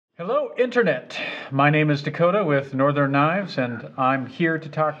Hello, Internet. My name is Dakota with Northern Knives, and I'm here to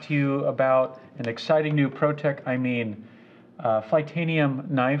talk to you about an exciting new Flytanium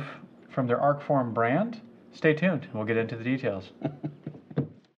knife from their Arcform brand. Stay tuned. We'll get into the details.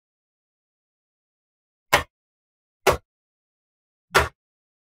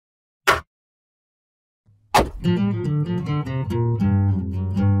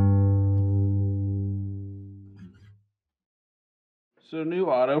 So new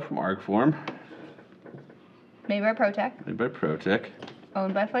auto from Arcform. Made by ProTech. Made by ProTech.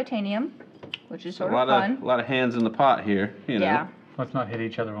 Owned by Flytanium, which is So sort of fun. A lot of hands in the pot here, you know. Yeah. Let's not hit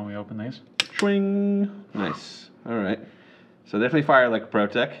each other when we open these. Swing. Nice. All right. So definitely fire like a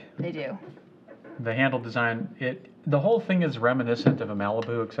ProTech. They do. The handle design, the whole thing is reminiscent of a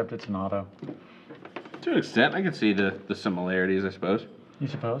Malibu, except it's an auto. To an extent, I can see the similarities, I suppose. You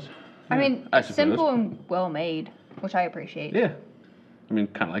suppose? I mean, I it's suppose. simple and well made, which I appreciate. Yeah. I mean,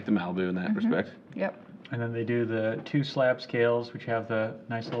 kind of like the Malibu in that respect. Yep. And then they do the 2 slab scales, which have the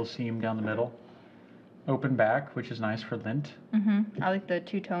nice little seam down the middle. Open back, which is nice for lint. I like the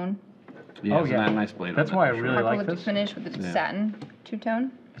two-tone. Yeah, Oh, it's yeah. a nice blade. That's on why that I for really sure. like Apocalyptic this. finish with the Yeah. satin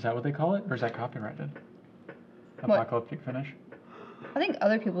two-tone. Is that what they call it, or is that copyrighted? What? Apocalyptic finish? I think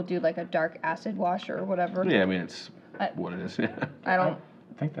other people do like a dark acid wash or whatever. Yeah, I mean, it's I- what it is. Yeah. I don't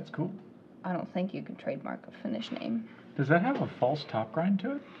think that's cool. think you can trademark a finish name. Does that have a false top grind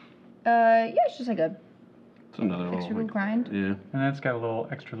to it? Yeah, it's just like a It's another extra little. little grind. Yeah. And that's got a little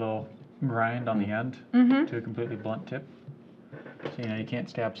extra little grind on the end Mm-hmm. to a completely blunt tip. So, you can't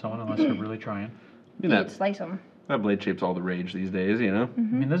stab someone unless you're really trying. I mean, You could slice them. that blade shape's all the rage these days, you know. I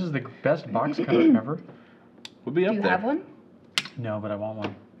mean, this is the best box cutter ever. Would be Do up you there. have one? No, but I want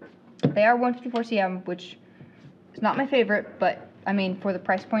one. They are 154 cm, which is not my favorite, but I mean, for the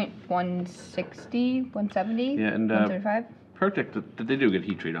price point, 160, 170, Yeah, and 135. ProTech, they do a good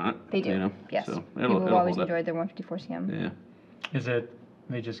heat treat on it. They do, You know? yes. So People it'll always hold up. enjoyed their 154 cm. Yeah. Is it,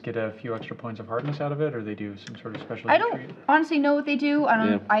 they just get a few extra points of hardness out of it, or they do some sort of special I heat don't treat? honestly know what they do.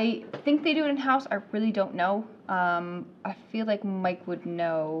 Yeah. I think they do it in house. I really don't know. I feel like Mike would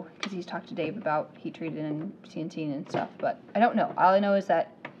know because he's talked to Dave about heat treating and CNC and stuff, but I don't know. All I know is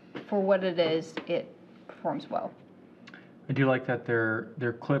that for what it is, it performs well. I do like that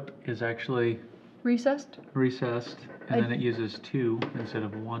their clip is actually Recessed? recessed, and then it uses 2 instead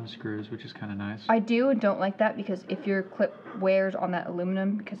of 1 screws, which is kind of nice. I do and don't like that because if your clip wears on that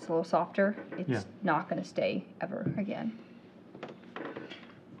aluminum because it's a little softer, it's Yeah. not going to stay ever again.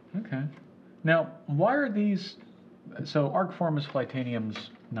 Okay. Now, why are these... So, Arcform is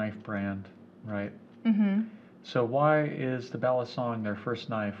Flytanium's knife brand, right? Mm-hmm. So why is the Balisong their first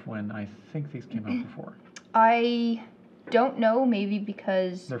knife when I think these came out before? I don't know, maybe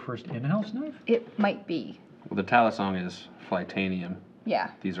because Their first in-house knife? it might be. Well, the Talisong is Flytanium.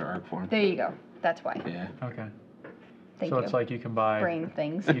 Yeah, These are Arcform. there you go. That's why. Yeah. Okay. Thank So you. it's like you can buy... Brain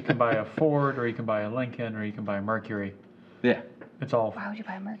things. You can buy a Ford, or you can buy a Lincoln, or you can buy a Mercury. Yeah. It's all... Why would you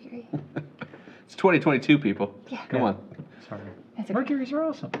buy a Mercury? It's 2022, people. Yeah. Come on. Sorry. That's okay. Mercuries are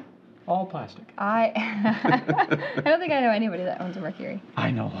awesome. All plastic. I don't think I know anybody that owns a Mercury.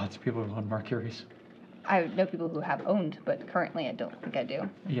 I know lots of people who own Mercuries. I know people who have owned, but currently I don't think I do.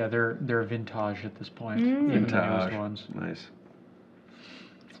 Yeah, they're vintage at this point. Even the newest Vintage. ones. Nice.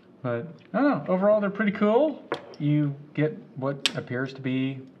 But, I don't know. Overall, they're pretty cool. You get what appears to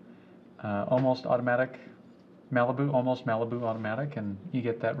be almost automatic almost Malibu automatic, and you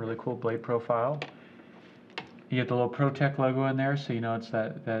get that really cool blade profile. You get the little ProTech logo in there, so you know it's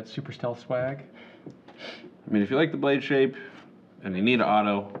that super stealth swag. I mean, if you like the blade shape and you need an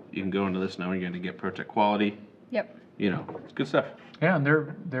auto, you can go into this knowing you're going to get ProTech quality. Yep. You know, it's good stuff. Yeah, and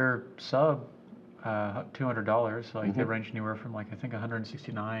they're sub $200. Like they range anywhere from like I think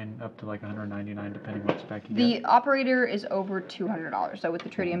 169 up to like 199, depending what spec you The get. operator is over $200, so with the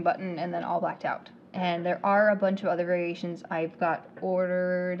tritium button and then all blacked out. And there are a bunch of other variations I've got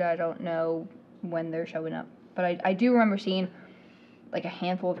ordered. I don't know when they're showing up. But I do remember seeing like a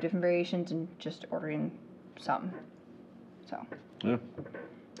handful of different variations and just ordering some. So Yeah.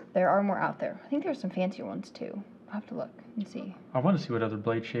 there are more out there. I think there's some fancier ones too. I'll have to look and see. I want to see what other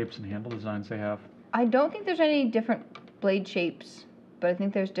blade shapes and handle designs they have. I don't think there's any different blade shapes, but I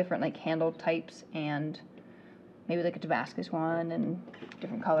think there's different like handle types and maybe like a Damascus one and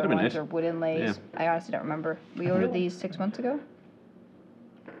different color That'd be ones nice. or wood inlays. Yeah. I honestly don't remember. We ordered these 6 months ago.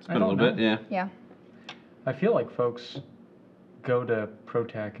 It's I been a don't little bit, know. yeah. Yeah. I feel like folks go to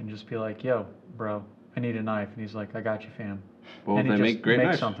ProTech and just be like, "Yo, bro, I need a knife," and he's like, "I got you, fam." Well, and they he make just great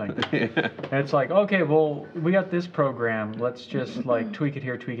makes knives. something. Yeah. And it's like, okay, well, we got this program. Let's just like tweak it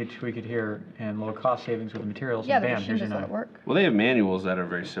here, and little cost savings with the materials. Yeah, and the bam, machine here's your does all knife. the work. Well, they have manuals that are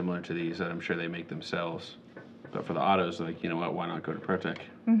very similar to these that I'm sure they make themselves. But for the autos, like, you know what, why not go to ProTech?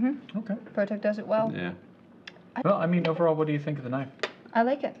 Okay. ProTech does it well. Yeah. Well, I mean, overall, what do you think of the knife? I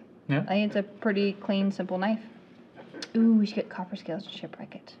like it. Yeah. I think it's a pretty clean, simple knife. Ooh, we should get copper scales to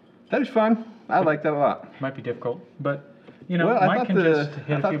shipwreck it. That'd be fun. I like that a lot. Might be difficult, but you know, Well, I Mike thought can the- just I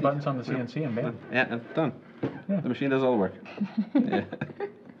hit a thought few the- buttons on the CNC and bam. Yeah, it's done. Yeah. The machine does all the work. Yeah.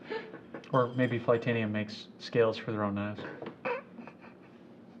 Or maybe Flightanium makes scales for their own knives.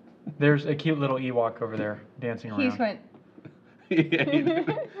 There's a cute little Ewok over there dancing around. He went. Yeah, he did.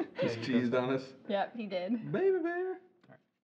 Just Yeah, he does cheesed on us. Yep, he did. Baby bear.